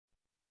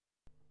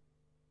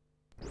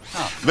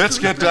Let's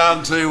get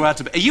down to...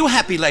 Are you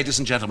happy, ladies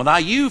and gentlemen?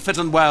 Are you fit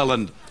and well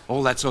and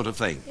all that sort of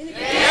thing? Yeah!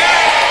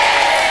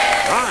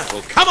 Right,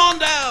 well, come on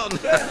down!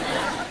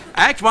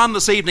 Act 1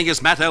 this evening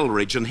is Matt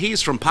Eldridge, and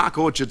he's from Park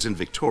Orchards in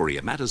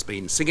Victoria. Matt has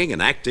been singing and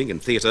acting in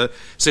theatre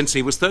since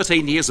he was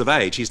 13 years of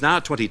age. He's now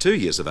 22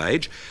 years of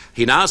age.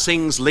 He now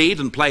sings lead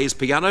and plays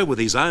piano with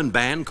his own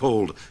band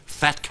called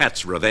Fat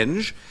Cat's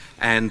Revenge.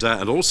 And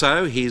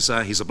also, he's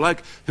a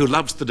bloke who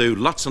loves to do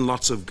lots and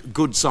lots of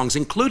good songs,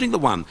 including the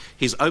one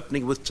he's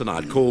opening with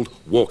tonight called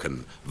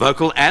Walkin.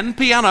 Vocal and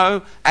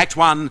piano, Act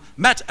 1,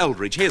 Matt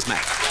Eldridge. Here's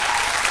Matt.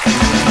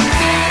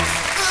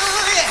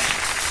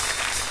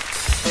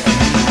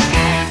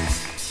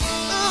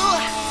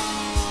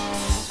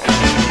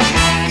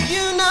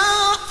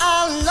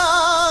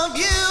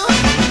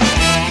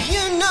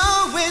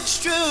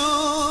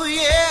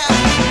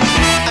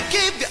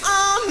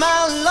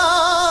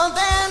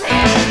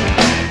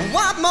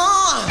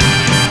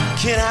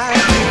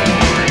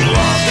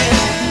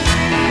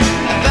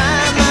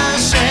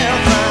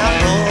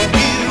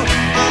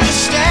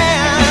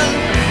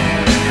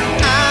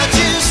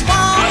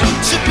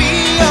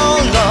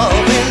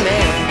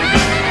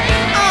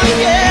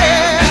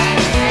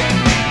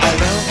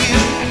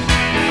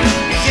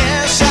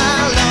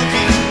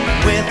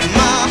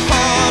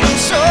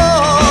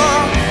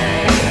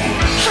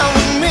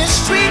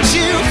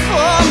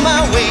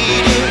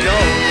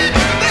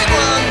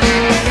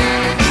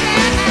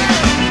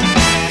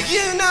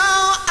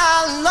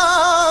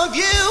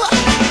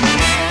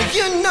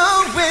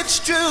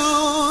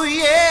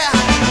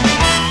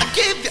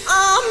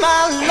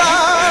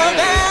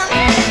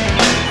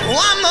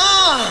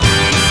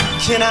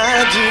 Can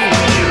I do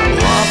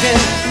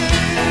walking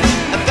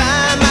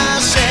by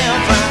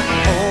myself? I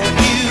hope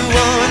you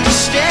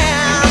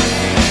understand.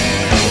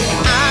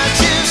 I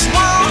just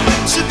want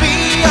to be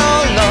your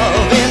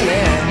loving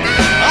man.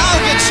 I'll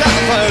get shot,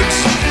 folks.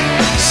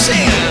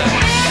 Sing it.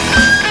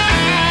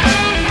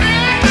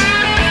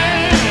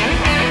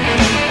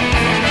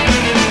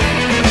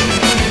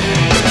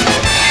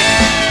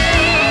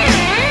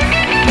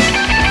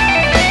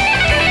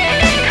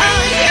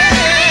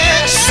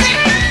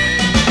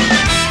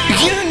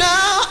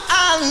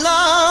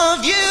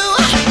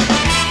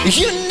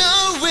 You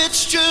know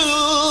it's true,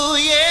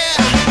 yeah.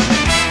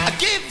 I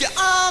give you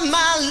all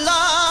my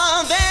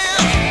love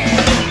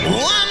and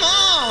one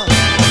more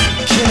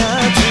can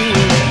I do?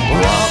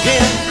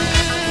 Walking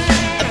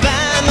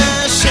by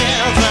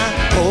myself, I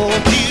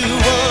hope you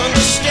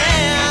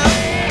understand.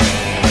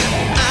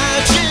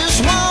 I just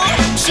want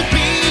to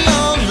be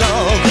your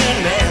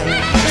loving man.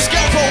 Let's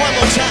go for one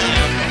more time.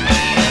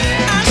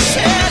 I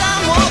said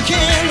I'm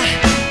walking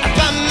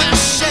by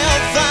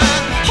myself, I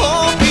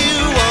hope you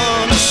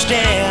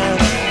understand.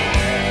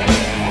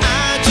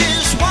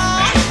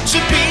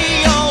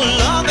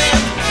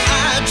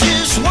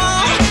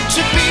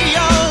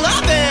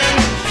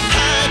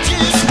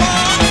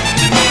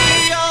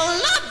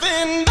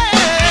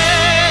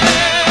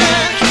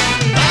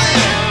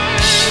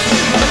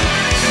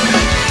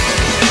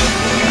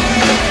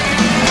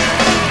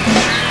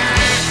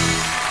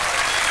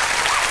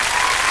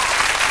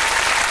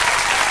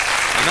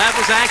 That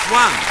was Act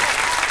 1.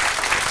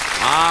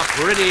 A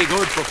pretty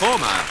good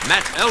performer,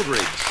 Matt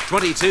Eldridge,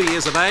 22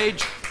 years of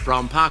age,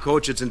 from Park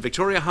Orchards in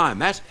Victoria. Hi,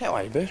 Matt. How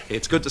are you, Bert?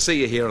 It's good to see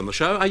you here on the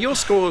show. Are your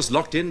scores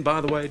locked in, by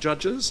the way,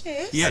 judges?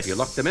 Yes. Have you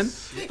locked them in?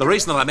 The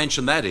reason that I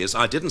mentioned that is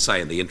I didn't say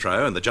in the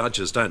intro, and the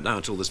judges don't know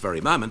until this very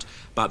moment,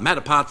 but Matt,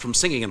 apart from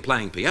singing and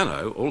playing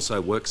piano,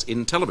 also works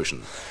in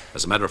television.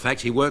 As a matter of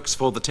fact, he works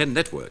for the 10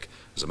 Network.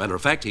 As a matter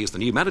of fact, he is the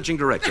new managing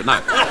director.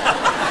 No.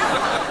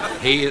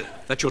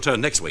 That's your turn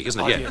next week,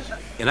 isn't it? Yeah.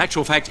 In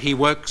actual fact, he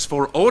works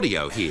for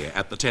audio here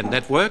at the 10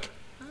 Network.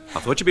 I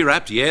thought you'd be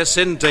wrapped. Yes,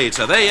 indeed.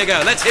 So there you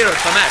go. Let's hear it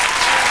for Matt.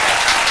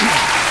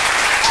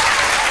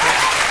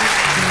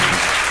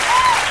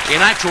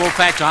 In actual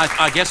fact,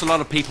 I guess a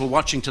lot of people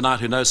watching tonight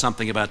who know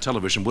something about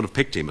television would have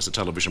picked him as a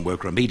television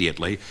worker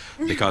immediately,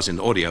 because in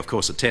audio, of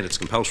course, at 10 it's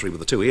compulsory with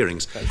the 2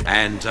 earrings,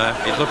 and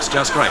it looks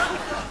just great.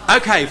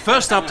 OK,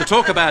 first up to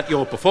talk about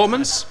your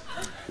performance,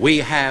 we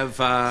have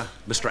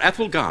Mr.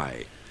 Athol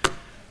Guy.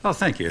 Oh,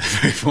 thank you.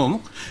 Very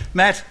formal.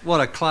 Matt, what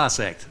a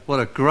class act. What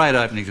a great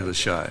opening to the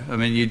show. I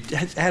mean, you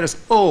had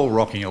us all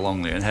rocking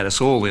along there and had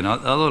us all in. I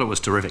thought it was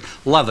terrific.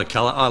 Love the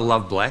colour. I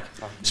love black,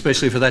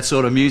 especially for that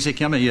sort of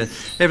music. I mean,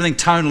 everything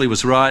tonally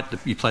was right.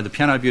 You played the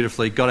piano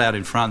beautifully, got out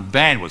in front.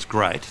 Band was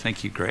great.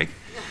 Thank you, Greg.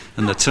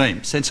 And the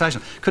team.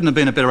 Sensational. Couldn't have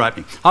been a better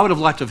opening. I would have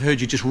liked to have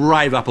heard you just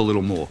rave up a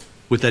little more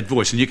with that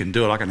voice, and you can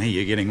do it. I can hear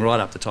you getting right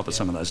up the top of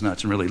some of those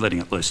notes and really letting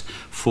it loose.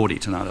 40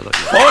 tonight, I thought.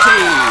 40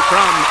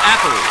 from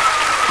Athol.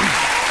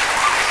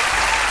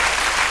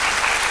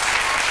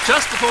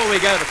 Just before we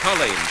go to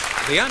Colleen,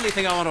 the only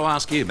thing I want to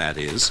ask you, Matt,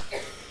 is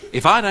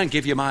if I don't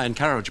give you my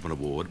encouragement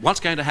award, what's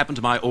going to happen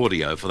to my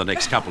audio for the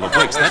next couple of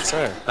weeks?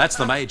 That's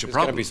the major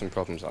problem. There's going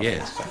to be some problems.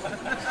 Yes.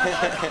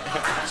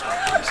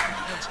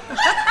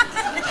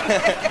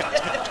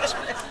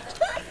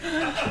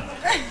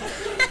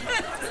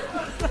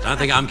 don't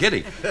think I'm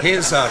kidding.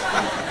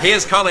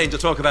 Here's Colleen to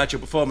talk about your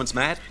performance,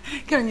 Matt.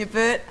 Good on you,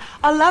 Bert.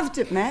 I loved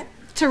it, Matt.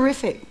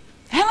 Terrific.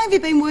 How long have you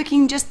been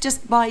working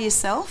just by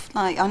yourself?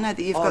 Like, I know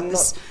that you've got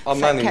this. I'm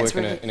mainly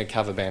working in a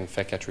cover band,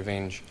 Fat Cat's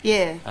Revenge.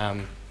 Yeah.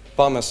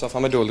 By myself.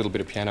 I'm going to do a little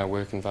bit of piano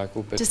work and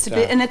vocal, but just a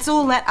bit, and it's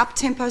all that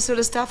up-tempo sort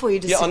of stuff, or you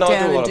just sit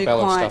down and do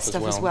quiet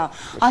stuff as well.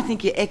 I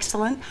think you're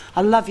excellent.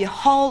 I love your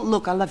whole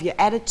look. I love your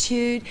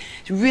attitude.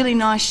 Really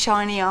nice,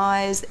 shiny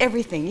eyes.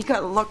 Everything. You've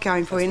got a lot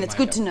going for you, and it's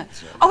good to know.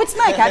 Oh, it's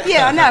makeup.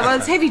 Yeah, I know. Well,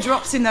 it's heavy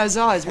drops in those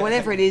eyes.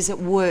 Whatever it is, it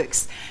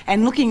works.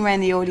 And looking around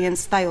the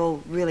audience, they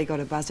all really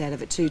got a buzz out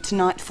of it too.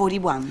 Tonight,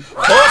 41.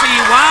 41, and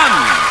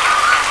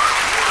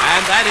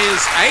that is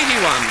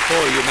 81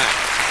 for you,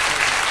 Matt.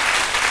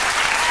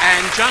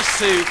 And just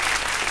to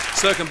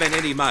circumvent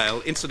any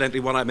mail, incidentally,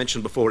 what I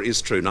mentioned before is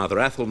true. Neither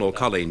Athol nor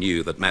Colleen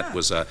knew that Matt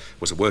was a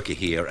worker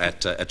here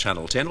at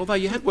Channel 10, although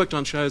you had worked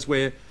on shows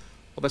where,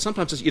 although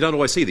sometimes you don't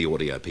always see the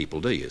audio people,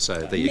 do you?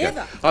 So there you go.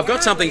 I've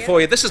got something for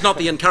you. This is not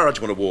the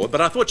Encouragement Award, but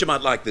I thought you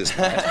might like this.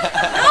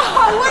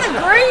 Oh, what a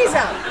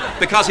breezer!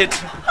 Because it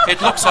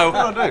looks so...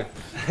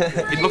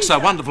 It looks so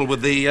wonderful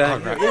with the... So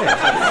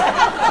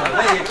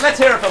let's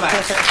hear it for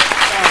Matt.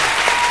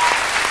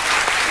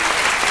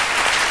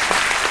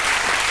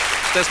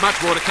 There's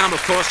much more to come,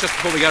 of course. Just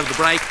before we go to the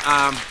break,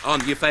 on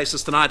New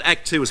Faces tonight,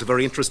 Act 2 is a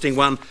very interesting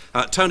one.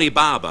 Tony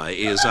Barber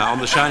is on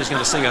the show and he's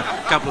going to sing a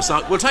couple of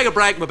songs. We'll take a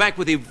break and we're back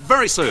with you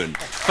very soon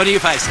for New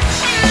Faces.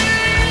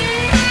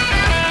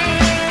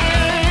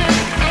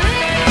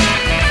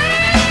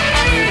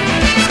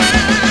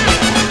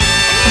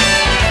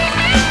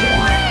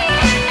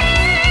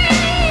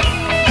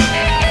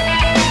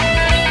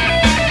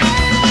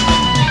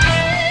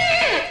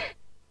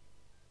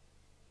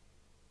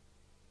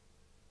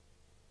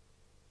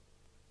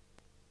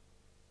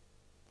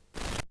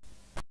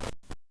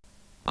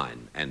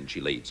 And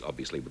she leads,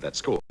 obviously, with that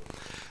score.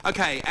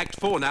 OK, Act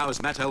 4 now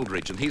is Matt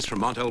Eldridge, and he's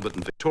from Mount Albert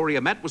in Victoria.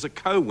 Matt was a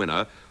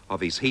co-winner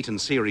of his Heaton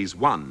Series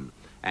 1,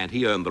 and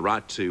he earned the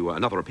right to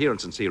another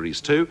appearance in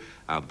Series 2.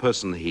 The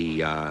person that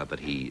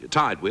he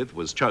tied with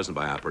was chosen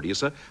by our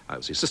producer. It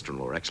was his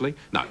sister-in-law, actually.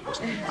 No, it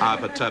wasn't.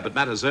 But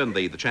Matt has earned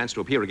the chance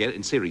to appear again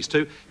in Series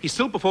 2. He's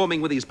still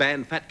performing with his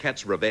band Fat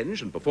Cat's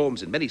Revenge and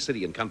performs in many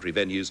city and country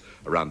venues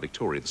around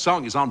Victoria. The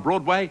song is on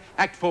Broadway.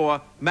 Act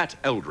 4, Matt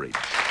Eldridge.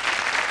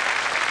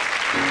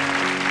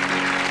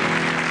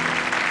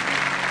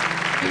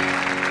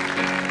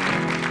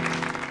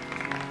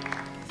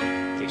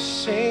 They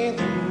say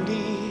the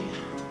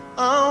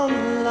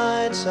neon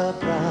lights are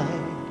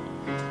bright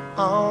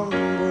on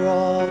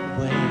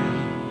Broadway.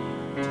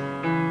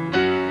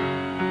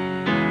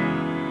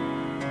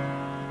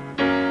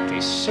 They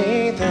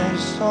say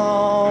there's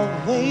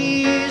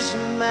always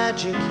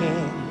magic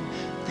in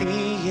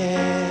the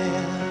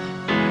air.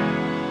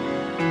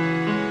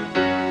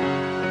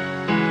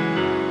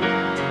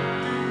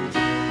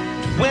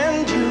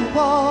 When you're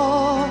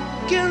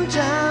walking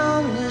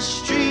down the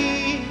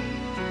street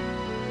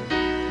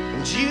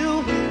and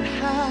you ain't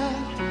had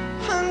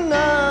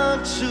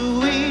enough to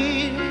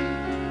eat,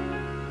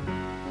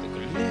 the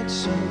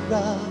glitter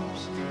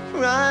rubs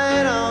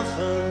right off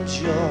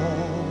of your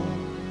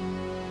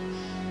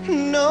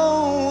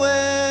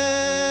nowhere.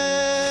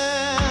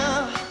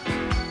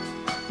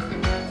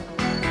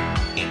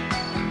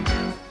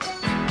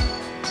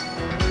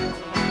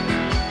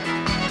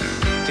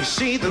 They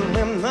say the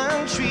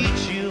women treat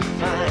you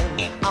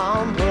fine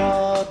on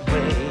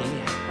Broadway,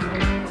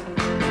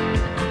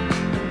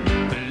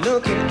 but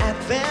looking at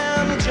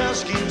them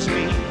just gives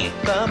me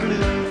the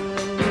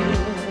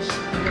blues.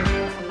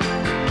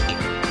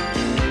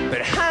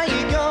 But how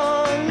you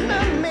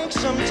gonna make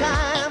some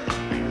time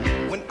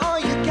when all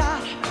you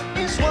got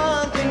is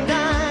one thing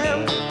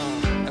dime,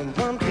 and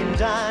one thing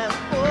dime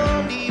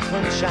won't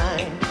even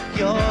shine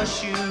your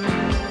shoes?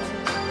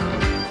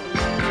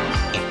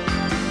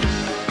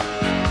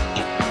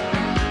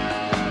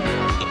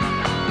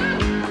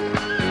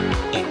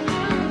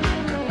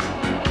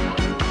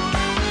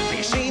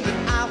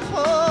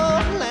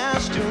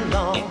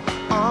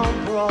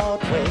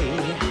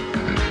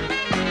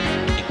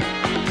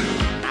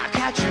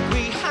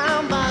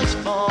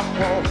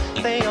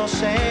 They all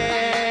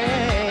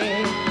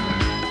say,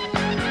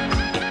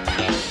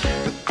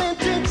 but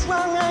then it's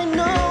wrong, I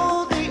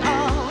know they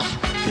are,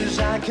 'cause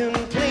I can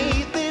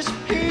play this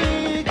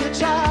here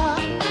guitar,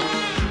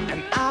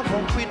 and I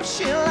won't quit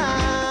till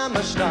I'm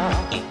a star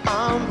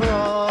on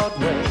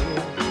Broadway.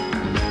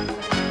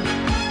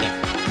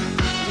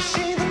 You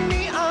see the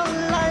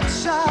neon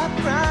lights are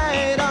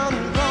bright on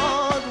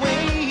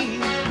Broadway.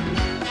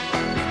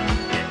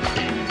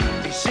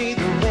 They say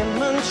the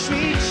women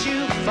treat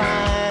you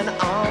fine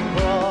on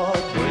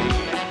Broadway.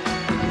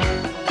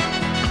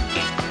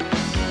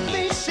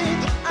 They say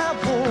that I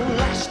won't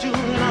last too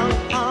long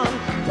on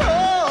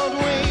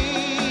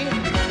Broadway.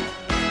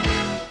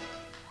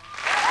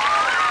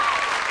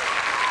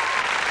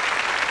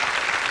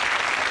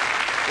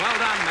 Well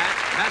done, Matt.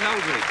 Matt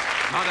Eldridge,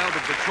 Mount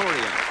Albert,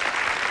 Victoria,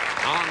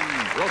 on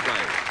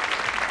Broadway.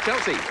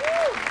 Chelsea.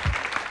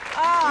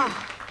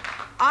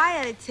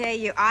 I gotta tell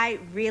you, I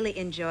really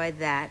enjoyed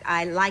that.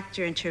 I liked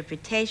your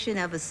interpretation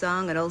of a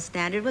song, an old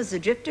standard. Was the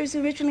Drifters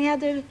who originally had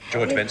the...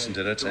 George Benson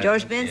did it.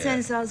 George Benson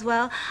as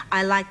well.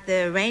 I liked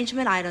the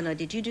arrangement. I don't know,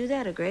 did you do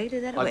that or Greg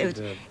did that?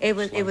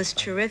 It was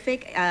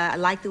terrific. I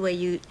liked the way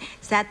you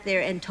sat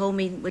there and told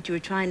me what you were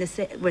trying to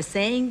say, were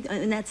saying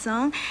in that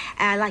song.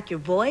 And I like your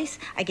voice.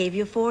 I gave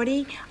you a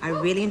 40. I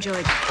really enjoyed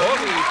it. 40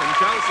 from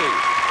Chelsea.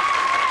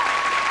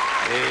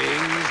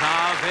 Things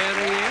are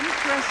very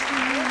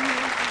interesting.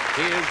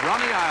 Here's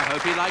Ronnie. I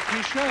hope you like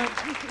his shirt.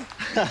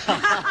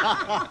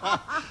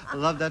 I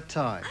love that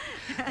tie.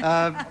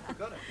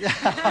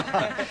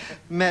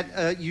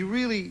 Matt, you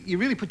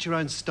really put your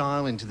own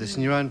style into this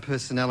and your own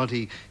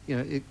personality, you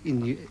know,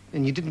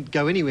 and you didn't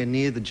go anywhere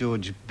near the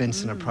George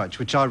Benson approach,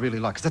 which I really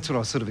like, because that's what I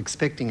was sort of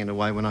expecting in a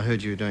way when I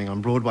heard you were doing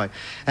on Broadway.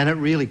 And it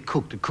really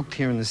cooked. It cooked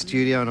here in the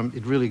studio, and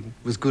it really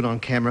was good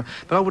on camera.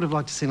 But I would have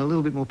liked to see a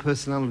little bit more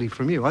personality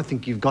from you. I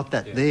think you've got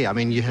that there. I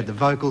mean, you had the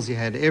vocals, you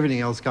had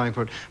everything else going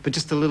for it, but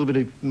just a little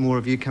bit more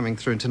of you coming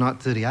through. And tonight,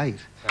 38. 38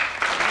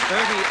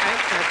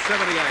 at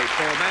 78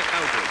 for Matt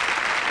Eldridge.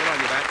 Good on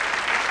you, Matt.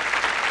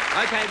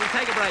 OK, we'll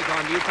take a break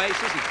on New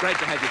Faces. It's great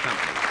to have your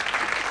company.